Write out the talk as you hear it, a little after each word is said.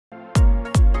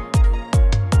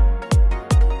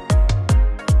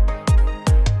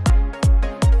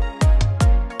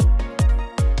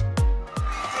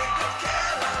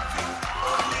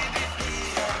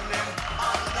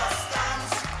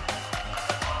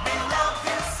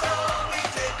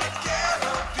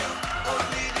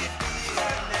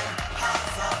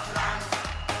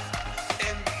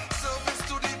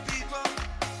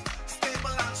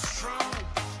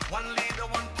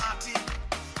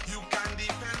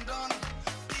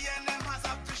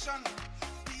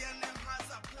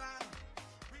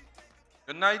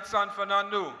Unite San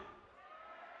Fernando.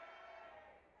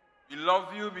 We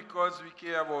love you because we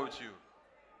care about you.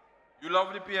 You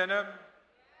love the PNM?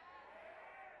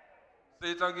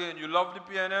 Say it again. You love the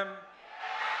PNM?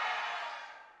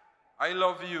 I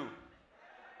love you.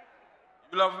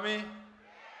 You love me?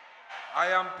 I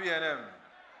am PNM.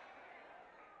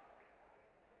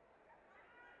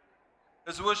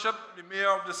 His Worship, the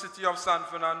Mayor of the City of San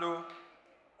Fernando,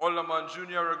 Alderman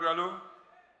Junior Regralo,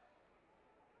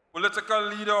 political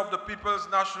leader of the People's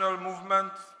National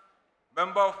Movement,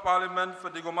 Member of Parliament for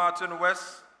Diego Martin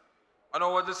West, and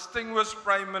our distinguished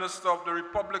Prime Minister of the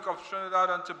Republic of Trinidad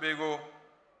and Tobago,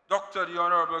 Dr. the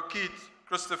Honorable Keith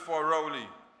Christopher Rowley.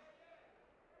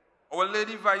 Our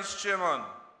Lady Vice Chairman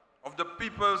of the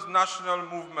People's National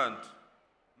Movement,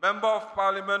 Member of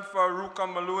Parliament for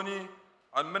Aruka Maloney,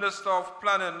 and Minister of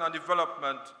Planning and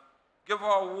Development, give her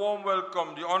a warm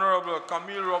welcome, the Honorable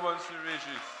Camille Robinson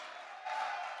Regis.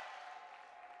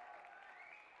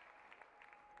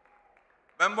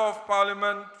 Member of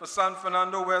Parliament for San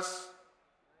Fernando West,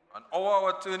 and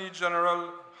our Attorney General,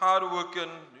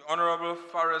 hard-working, the Honorable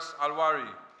Faris Alwari.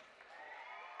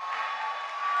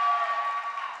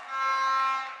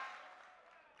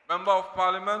 Member of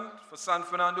Parliament for San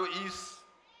Fernando East,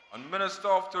 and Minister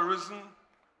of Tourism,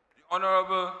 the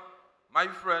Honorable, my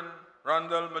friend,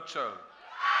 Randall Mitchell.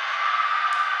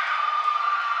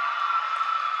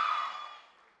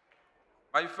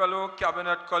 My fellow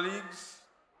cabinet colleagues,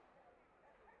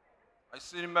 I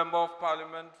see the Member of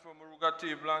Parliament for Muruga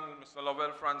Tablan, Mr.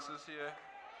 Lovell Francis here.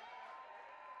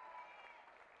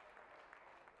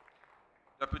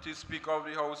 Deputy Speaker of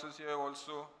the House is here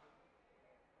also.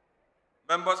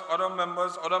 Members,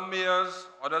 other mayors,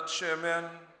 other chairmen,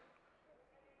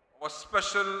 our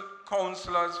special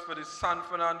councillors for the San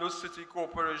Fernando City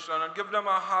Corporation, and give them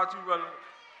a hearty welcome.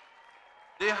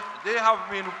 They have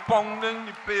been pounding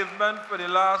the pavement for the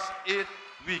last 8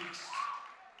 weeks.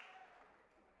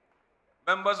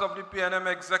 Members of the PNM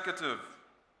Executive,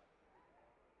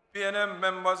 PNM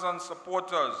members and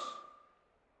supporters,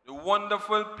 the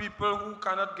wonderful people who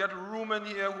cannot get room in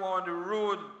here, who are on the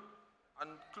road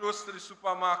and close to the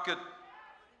supermarket,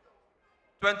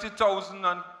 20,000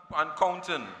 and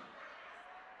counting.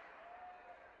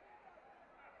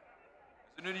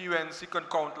 So the UNC can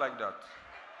count like that.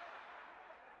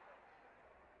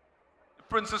 The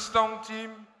Princestown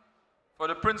team for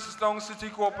the Princestown City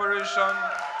Corporation,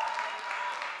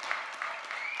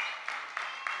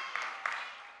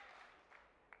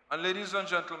 and ladies and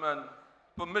gentlemen,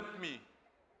 permit me,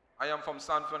 I am from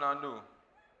San Fernando.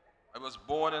 I was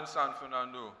born in San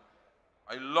Fernando.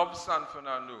 I love San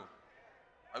Fernando.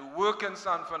 I work in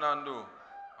San Fernando.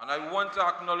 And I want to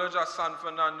acknowledge a San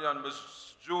Fernandian, Ms.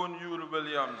 Joan Yule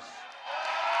Williams.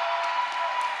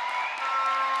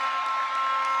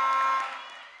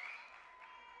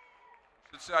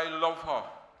 I should say I love her.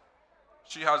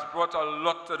 She has brought a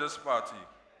lot to this party.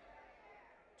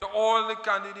 To all the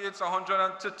candidates,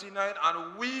 139,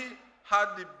 and we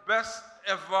had the best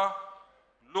ever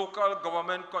local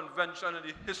government convention in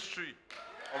the history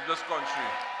of this country.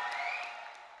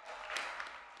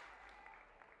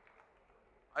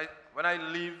 When I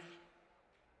leave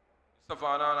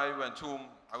Savannah and I went home,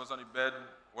 I was on the bed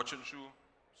watching through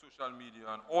social media,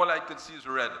 and all I could see is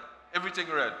red. Everything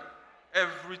red.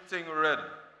 Everything red.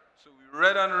 So we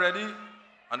red and ready,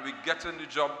 and we getting the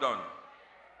job done.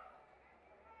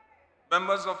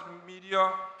 Members of the media,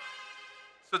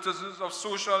 citizens of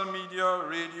social media,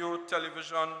 radio,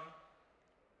 television,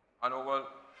 and our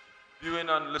viewing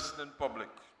and listening public.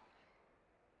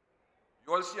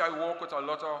 You all see I walk with a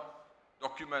lot of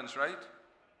documents, right?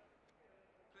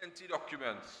 Plenty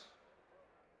documents.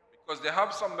 Because they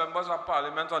have some members of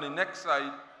parliament on the next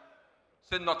side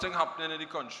say nothing happening in the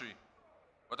country.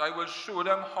 But I will show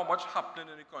them how much happening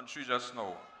in the country just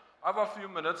now. I have a few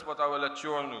minutes, but I will let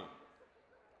you all know.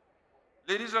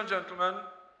 Ladies and gentlemen,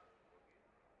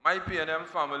 my PNM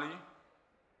family,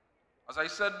 as I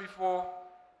said before,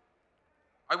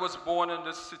 I was born in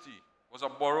this city. It was a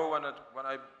borough when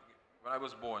I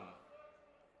was born.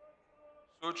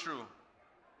 So true.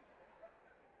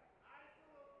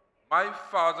 My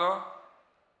father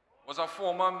was a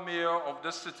former mayor of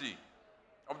this city,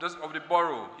 of the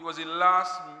borough. He was the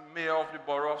last mayor of the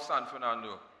borough of San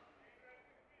Fernando.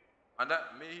 And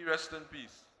may he rest in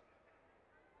peace.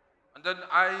 And then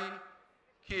I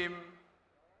came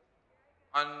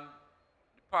and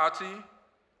the party,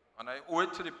 and I owe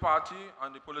it to the party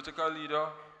and the political leader,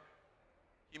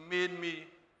 he made me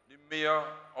the mayor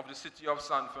of the city of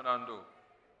San Fernando.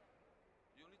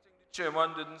 The only thing the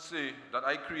chairman didn't say, that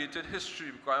I created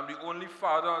history because I'm the only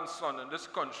father and son in this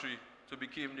country to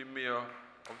become the mayor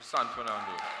of San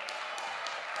Fernando.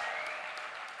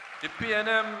 The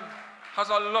PNM has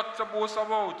a lot to boast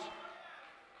about,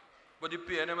 but the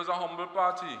PNM is a humble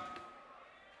party.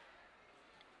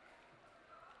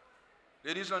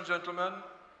 Ladies and gentlemen,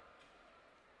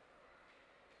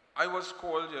 I was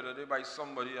called the other day by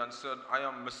somebody and said, I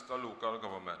am Mr. Local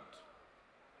Government.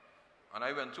 And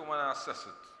I went home and I assessed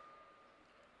it.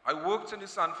 I worked in the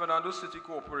San Fernando City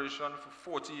Corporation for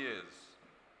 40 years.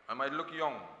 I might look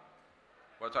young,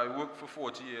 but I worked for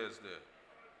 40 years there.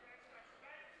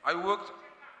 I worked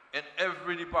in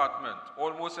every department,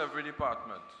 almost every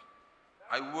department.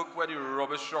 I worked where the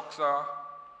rubbish trucks are.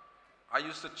 I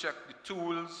used to check the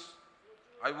tools.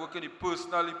 I work in the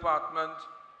personnel department.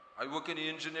 I work in the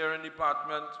engineering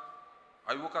department.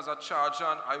 I work as a charger,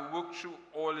 and I work through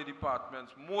all the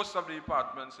departments, most of the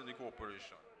departments in the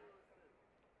corporation.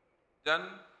 Then,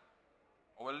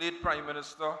 our late Prime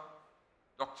Minister,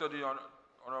 Dr. the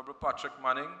Honorable Patrick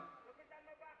Manning,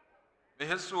 may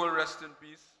his soul rest in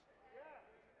peace,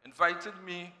 invited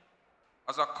me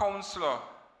as a councillor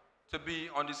to be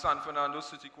on the San Fernando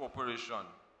City Corporation.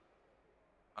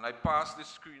 And I passed the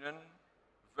screening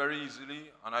very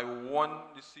easily, and I won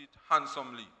the seat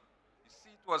handsomely. The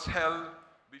seat was held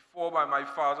before by my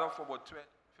father for about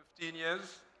 15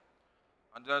 years,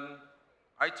 and then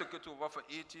I took it over for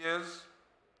 8 years,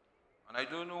 and I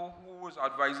don't know who was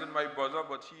advising my brother,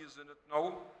 but he is in it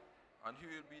now, and he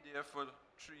will be there for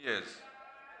 3 years.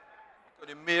 So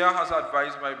the mayor has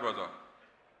advised my brother.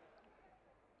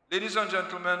 Ladies and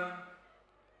gentlemen,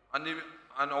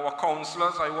 and our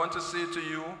councillors, I want to say to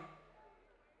you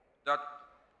that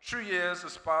 3 years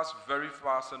has passed very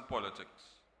fast in politics.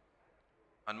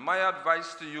 And my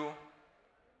advice to you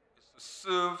is to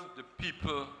serve the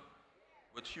people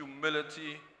with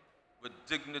humility, with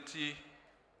dignity,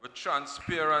 with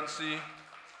transparency.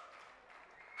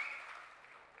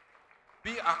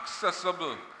 Be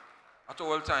accessible at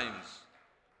all times.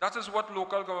 That is what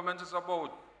local government is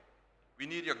about. We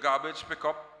need your garbage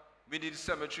pickup. We need the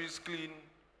cemeteries clean.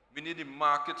 We need the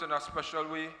market in a special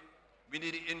way. We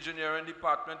need the engineering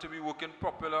department to be working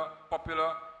popular,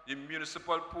 the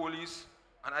municipal police,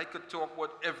 and I could talk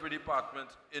about every department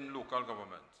in local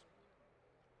government.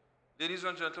 Ladies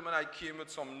and gentlemen, I came with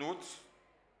some notes,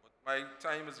 but my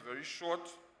time is very short.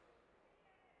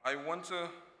 I want to,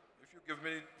 if you give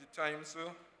me the time, sir,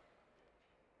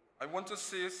 I want to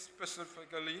say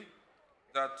specifically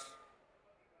that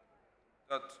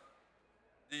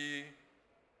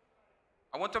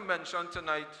I want to mention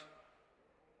tonight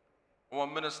our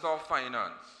Minister of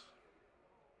Finance.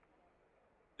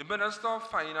 The Minister of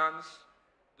Finance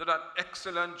did an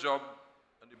excellent job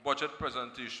in the budget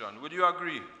presentation. Would you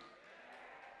agree?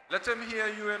 Let him hear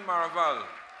you in Maraval.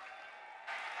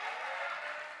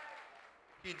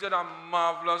 He did a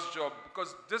marvelous job,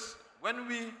 because this, when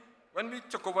we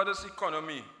took over this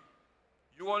economy,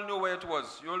 you all know where it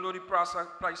was. You all know the price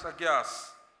of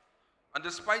gas. And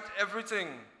despite everything,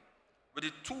 with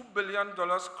the $2 billion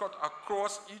cut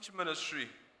across each ministry,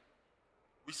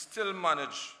 we still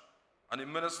manage. And the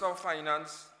Minister of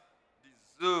Finance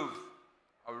deserves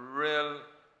a real,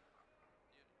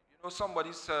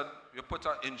 somebody said, you put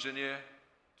an engineer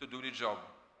to do the job.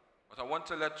 But I want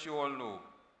to let you all know,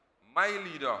 my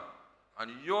leader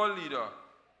and your leader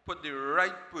put the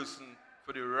right person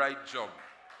for the right job.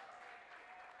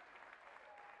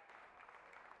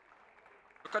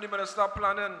 Look at the Minister of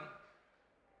Planning.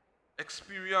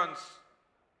 Experience.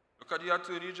 Look at the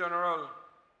Attorney General.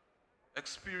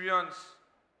 Experience.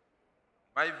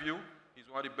 My view, he's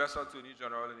one of the best Attorney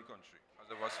General in the country I've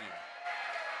ever seen.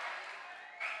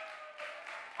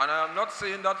 And I am not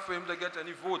saying that for him to get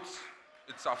any votes.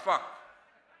 It's a fact.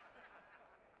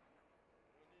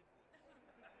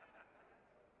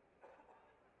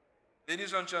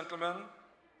 Ladies and gentlemen,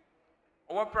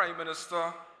 our Prime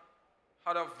Minister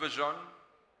had a vision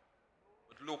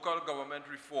with local government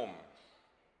reform.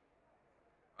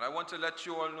 And I want to let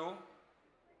you all know,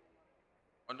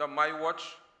 under my watch,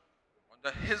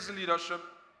 under his leadership,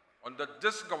 under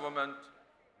this government,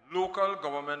 local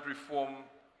government reform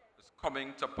is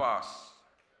coming to pass.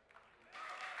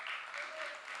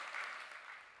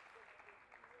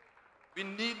 We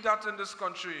need that in this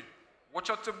country. Watch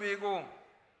out Tobago.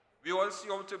 We all see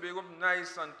how Tobago is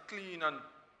nice and clean and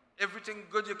everything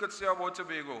good you could say about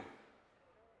Tobago.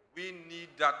 We need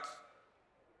that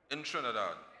in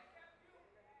Trinidad.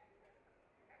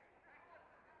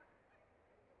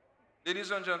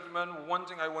 Ladies and gentlemen, one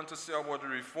thing I want to say about the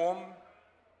reform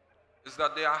is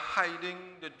that they are hiding,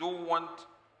 they don't want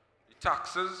the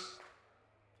taxes,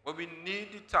 but we need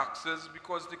the taxes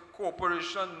because the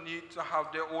corporation need to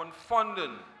have their own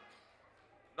funding.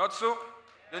 Not so?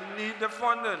 They need the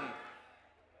funding.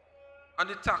 And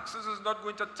the taxes is not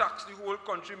going to tax the whole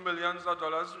country millions of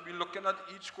dollars. We're looking at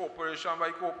each corporation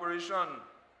by corporation.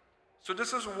 So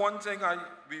this is one thing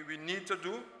we need to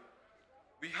do.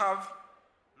 We have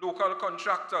local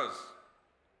contractors.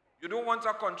 You don't want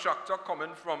a contractor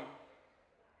coming from, I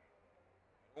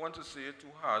don't want to say it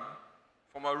too hard,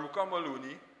 from Aruca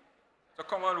Maloney to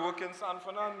come and work in San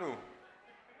Fernando.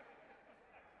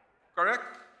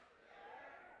 Correct?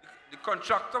 The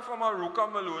contractor from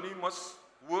Aruca Maloney must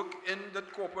work in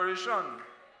that corporation,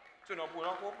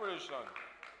 Tunapuna Corporation.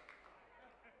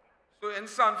 So in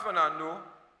San Fernando,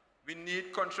 we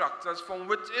need contractors from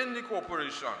within the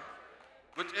corporation,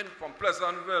 from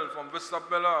Pleasantville, from Vista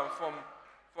Bella, from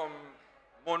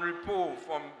Monrepo,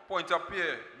 from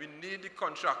Pointe-à-Pied. We need the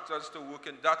contractors to work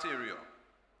in that area.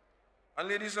 And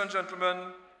ladies and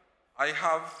gentlemen, I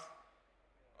have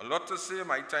a lot to say.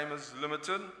 My time is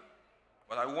limited,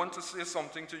 but I want to say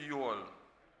something to you all.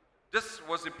 This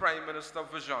was the Prime Minister's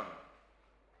vision.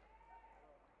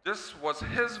 This was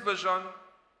his vision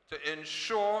to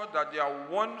ensure that there are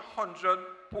 100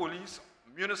 police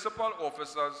municipal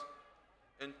officers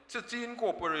in 13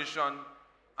 corporations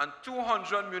and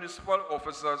 200 municipal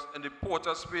officers in the Port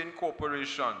of Spain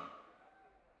Corporation.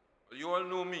 You all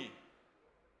know me.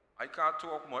 I can't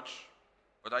talk much,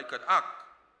 but I could act.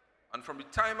 And from the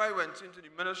time I went into the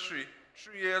ministry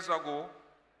 3 years ago,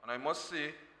 and I must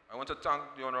say, I want to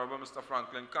thank the Honorable Mr.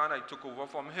 Franklin Khan. I took over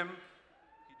from him.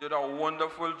 He did a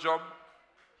wonderful job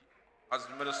as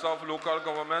the Minister of Local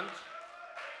Government.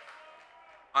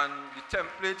 And the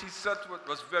template he set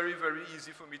was very, very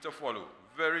easy for me to follow.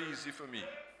 Very easy for me.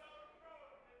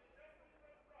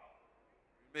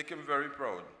 Make him very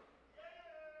proud.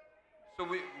 So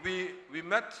we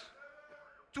met,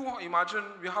 imagine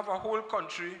we have a whole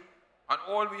country, and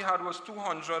all we had was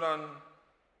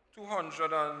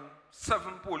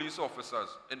 207 police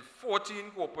officers in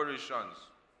 14 corporations.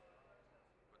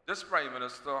 But this Prime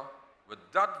Minister, with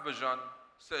that vision,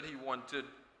 said he wanted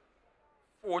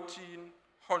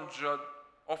 1,400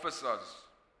 officers.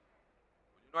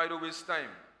 But I don't waste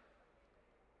time.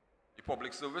 The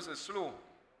public service is slow,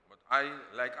 but I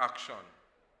like action.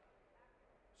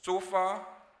 So far,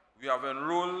 we have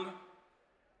enrolled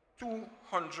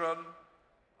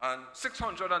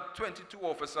 622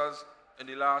 officers in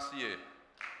the last year.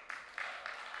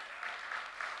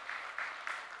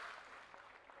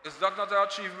 Is that not an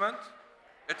achievement?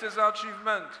 It is an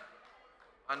achievement.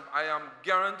 And I am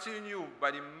guaranteeing you,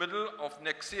 by the middle of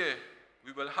next year,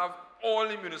 we will have all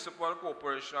the municipal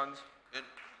corporations and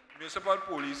municipal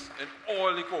police in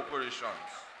all the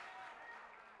corporations.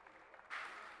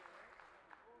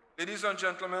 Ladies and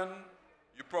gentlemen,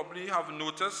 you probably have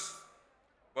noticed,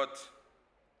 but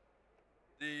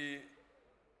you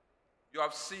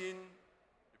have seen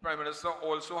the Prime Minister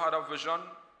also had a vision,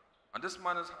 and this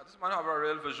man have a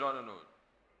real vision, you know,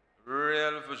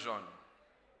 real vision.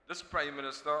 This Prime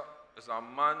Minister is a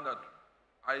man that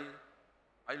I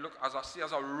look as I see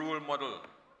as a role model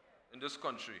in this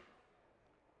country.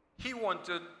 He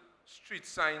wanted street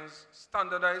signs,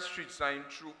 standardized street signs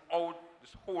throughout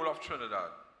this whole of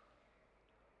Trinidad.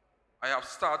 I have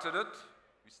started it.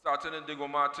 We started in Diego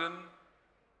Martin.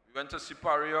 We went to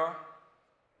Siparia.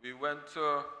 We went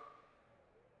to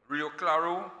Rio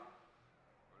Claro.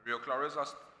 Rio Claro is a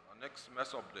next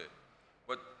mess up there.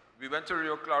 But we went to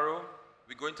Rio Claro.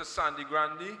 We're going to Sandy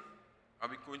Grande.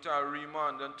 And we're going to Arima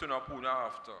and then Tunapuna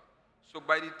after. So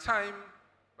by the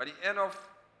end of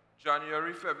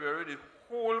January, February, the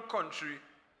whole country,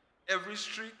 every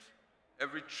street,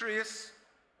 every trace,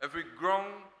 every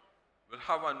ground will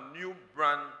have a new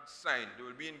brand sign. They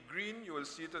will be in green. You will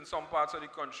see it in some parts of the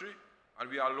country, and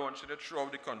we are launching it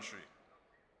throughout the country.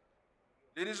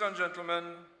 Ladies and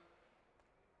gentlemen,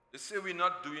 they say we're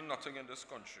not doing nothing in this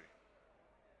country.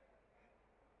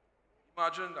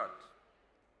 Imagine that.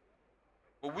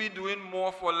 But we're doing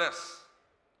more for less.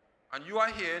 And you are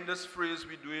hearing this phrase,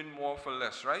 we're doing more for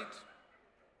less, right?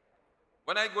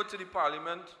 When I go to the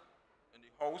Parliament, in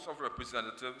the House of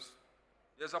Representatives,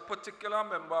 there's a particular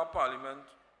member of Parliament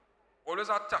always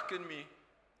attacking me,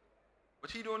 but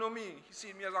he don't know me. He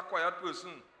sees me as a quiet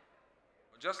person.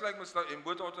 But just like Mr.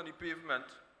 Imbert out on the pavement,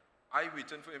 I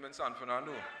waiting for him in San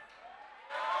Fernando.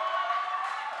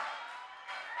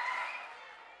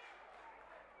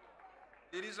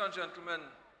 Ladies and gentlemen,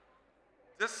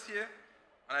 this here,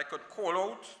 and I could call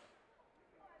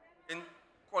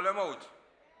them out.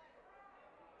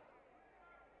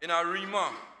 In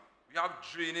Arima, we have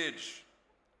drainage.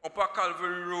 Upper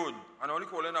Calvary Road, and I only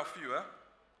call in a few,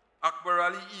 Akbar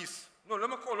Ali East. No, let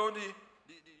me call out the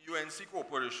UNC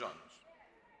corporations.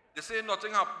 They say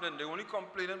nothing happening. They only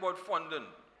complaining about funding.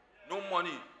 No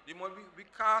money. the more we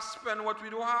can't spend what we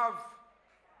don't have.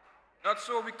 That's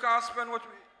so we can't spend what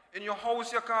we, in your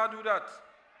house you can't do that.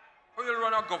 How you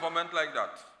run a government like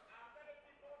that?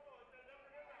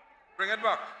 Bring it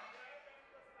back.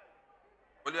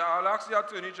 Well, yeah, I'll ask the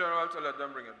Attorney General to let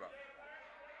them bring it back.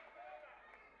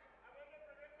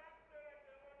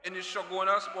 In the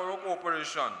Shogunas-Borough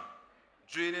Corporation,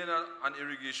 draining and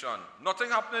irrigation, nothing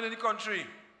happening in the country.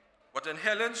 But in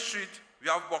Helen Street, we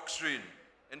have box drain.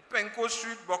 In Penco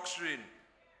Street, box drain.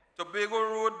 Tobago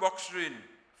Road, box drain.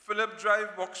 Phillip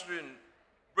Drive, box drain.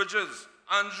 Bridges,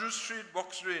 Andrew Street,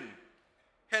 box drain.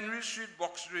 Henry Street,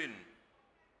 box drain.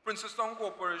 Princestown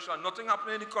Corporation, nothing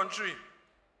happening in the country.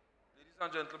 Ladies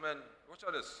and gentlemen, watch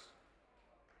out this.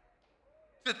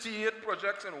 38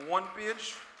 projects in one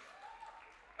page.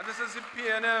 And this is the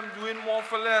PNM doing more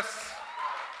for less.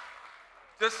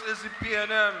 This is the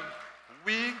PNM.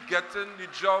 We getting the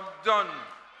job done.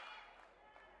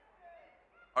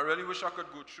 I really wish I could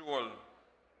go through all,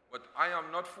 but I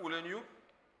am not fooling you.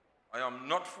 I am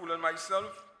not fooling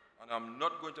myself, and I'm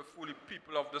not going to fool the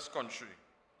people of this country.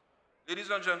 Ladies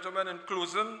and gentlemen, in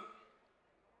closing,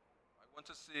 I want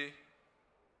to say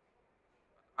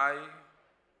I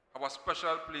have a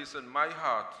special place in my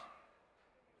heart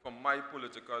for my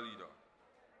political leader,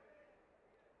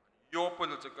 your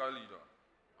political leader,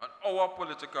 and our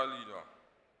political leader.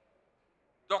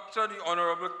 Dr. the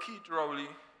Honorable Keith Rowley,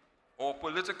 our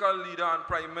political leader and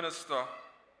Prime Minister,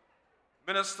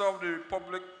 Minister of the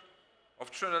Republic of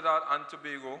Trinidad and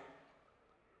Tobago,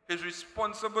 his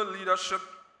responsible leadership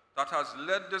that has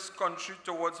led this country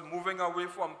towards moving away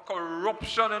from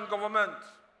corruption in government.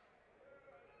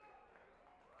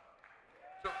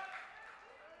 So,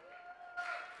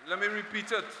 let me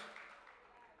repeat it.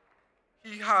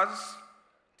 He has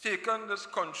taken this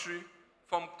country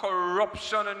from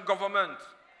corruption in government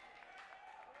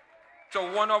to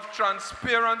one of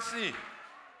transparency,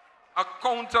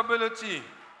 accountability,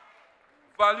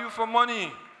 value for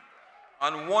money,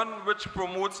 and one which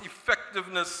promotes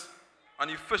effectiveness and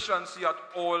efficiency at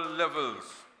all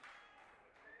levels.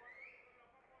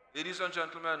 Ladies and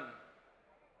gentlemen,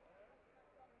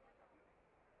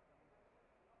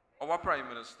 our Prime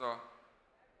Minister,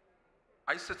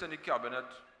 I sit in the cabinet,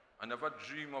 I never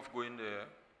dream of going there,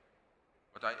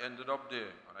 but I ended up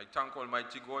there, and I thank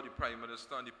Almighty God, the Prime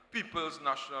Minister, and the People's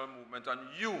National Movement, and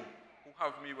you who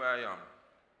have me where I am.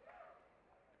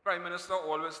 The Prime Minister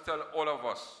always tells all of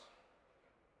us,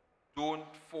 don't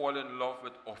fall in love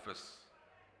with office.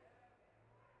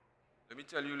 Let me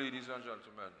tell you, ladies and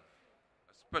gentlemen,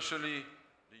 especially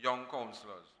the young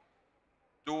councillors,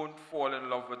 don't fall in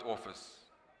love with office.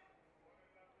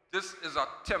 This is a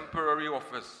temporary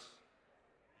office.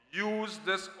 Use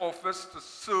this office to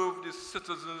serve the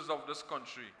citizens of this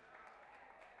country.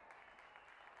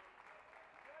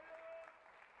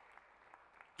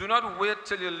 Do not wait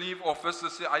till you leave office to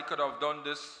say, I could have done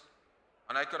this,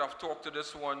 and I could have talked to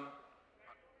this one,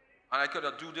 and I could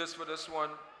have do this for this one.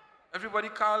 Everybody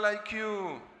can't like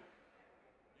you.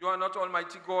 You are not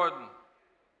Almighty God.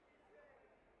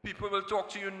 People will talk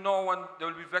to you now, and they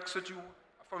will be vexed with you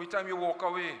from the time you walk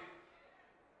away.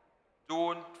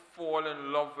 Don't fall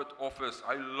in love with office.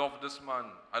 I love this man.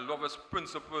 I love his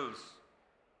principles.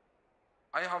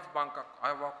 I have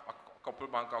a couple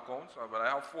bank accounts, but I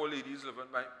have 4 ladies living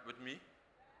with me.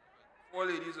 4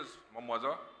 ladies is my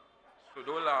mother, so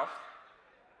don't laugh.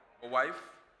 My wife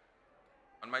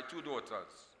and my 2 daughters.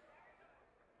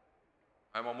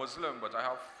 I'm a Muslim, but I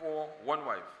have 1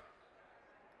 wife.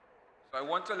 So I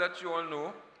want to let you all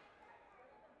know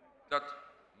that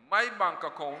my bank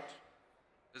account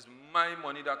is my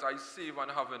money that I save and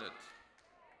have in it.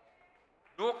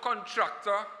 No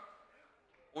contractor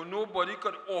or nobody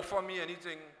could offer me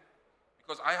anything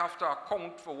because I have to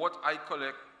account for what I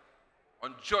collect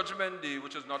on Judgment Day,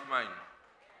 which is not mine.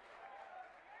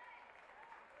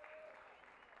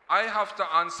 I have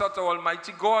to answer to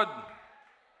Almighty God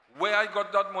where I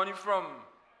got that money from.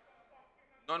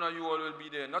 None of you all will be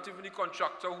there. Not even the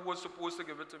contractor who was supposed to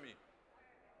give it to me.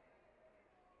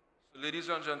 So, ladies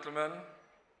and gentlemen,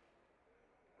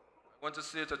 I want to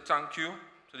say thank you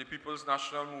to the People's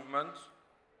National Movement.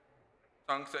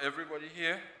 Thanks to everybody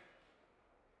here.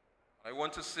 I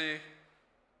want to say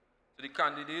to the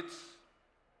candidates,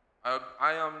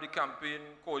 I am the campaign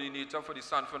coordinator for the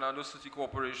San Fernando City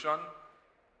Corporation.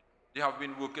 They have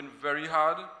been working very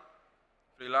hard.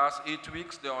 For the last 8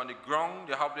 weeks, they're on the ground.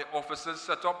 They have their offices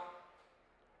set up.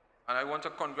 And I want to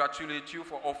congratulate you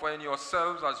for offering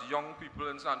yourselves as young people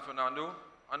in San Fernando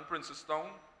and Princestown.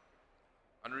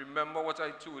 And remember what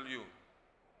I told you.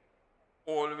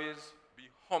 Always be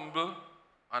humble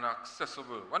and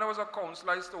accessible. When I was a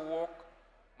councillor, I used to walk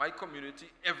my community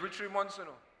every 3 months, you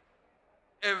know.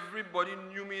 Everybody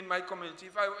knew me in my community.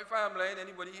 If I am lying,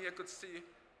 anybody here could say,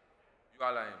 you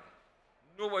are lying.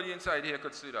 Nobody inside here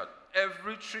could say that.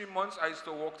 Every 3 months, I used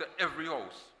to walk to every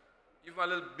house. Even my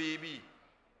little baby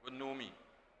would know me.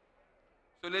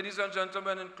 So ladies and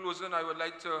gentlemen, in closing, I would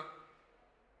like to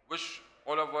wish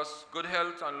all of us good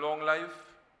health and long life.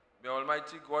 May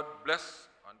Almighty God bless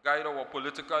and guide our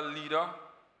political leader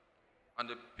and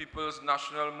the People's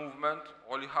National Movement,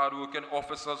 all the hard-working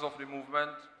officers of the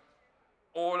movement,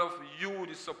 all of you,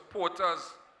 the supporters,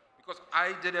 because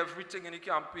I did everything in the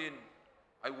campaign.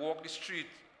 I walked the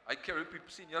street. I carried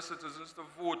senior citizens to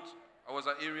vote. I was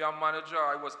an area manager.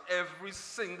 I was every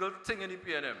single thing in the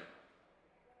PNM.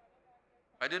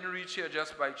 I didn't reach here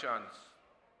just by chance.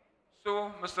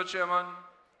 So, Mr. Chairman,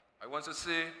 I want to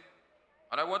say,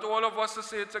 and I want all of us to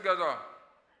say it together,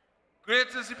 great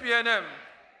is the PNM,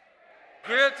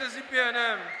 great is the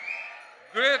PNM,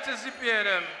 great is the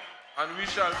PNM, and we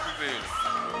shall prevail.